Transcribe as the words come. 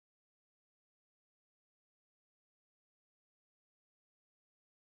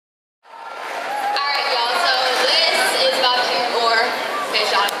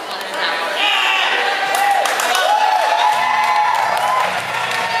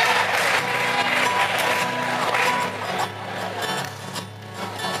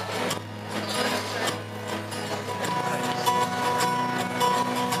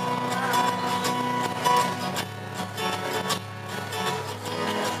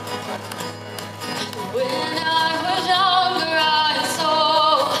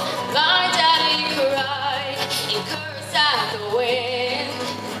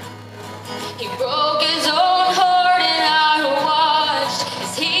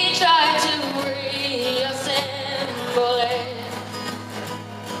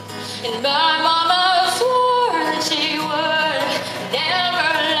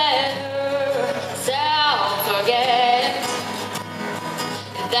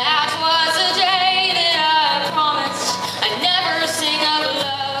That was a day that I promised I'd never sing of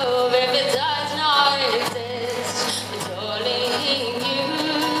love if it does not exist. But darling, you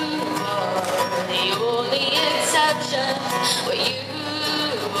are the only exception. Well, you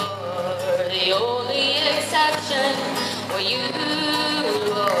are the only exception. Well, you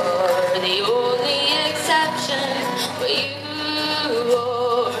are the only exception. Well, you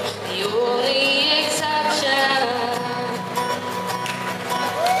are the only exception.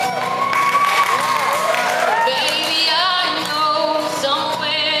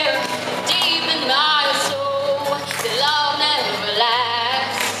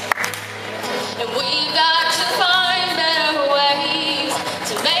 We've got to find better ways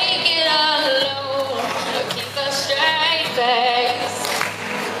to make it alone, or keep a straight face.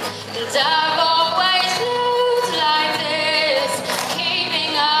 And I've always lived like this,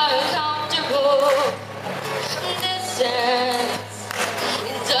 keeping a comfortable distance.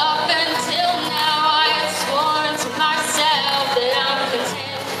 And up until now I had sworn to myself that I'm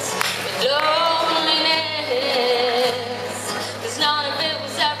content with loneliness, 'cause none of it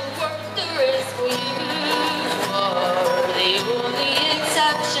was ever worth the risk. Well, you are the only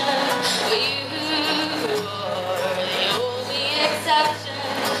exception. Well, you are the only exception.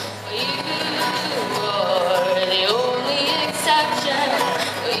 Well, you are the only exception.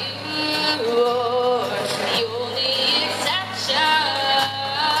 Well, you are the only exception.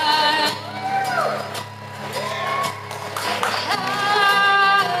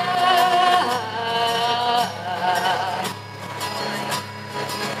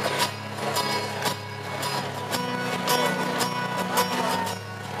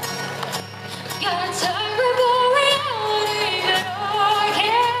 Got a terrible reality that I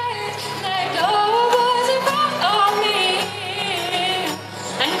can't let go of what's in front of me.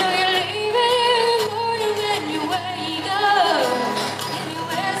 I know you're leaving in the morning when you wake up. Maybe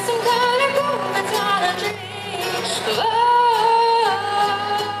with some kind of proof it's not a dream.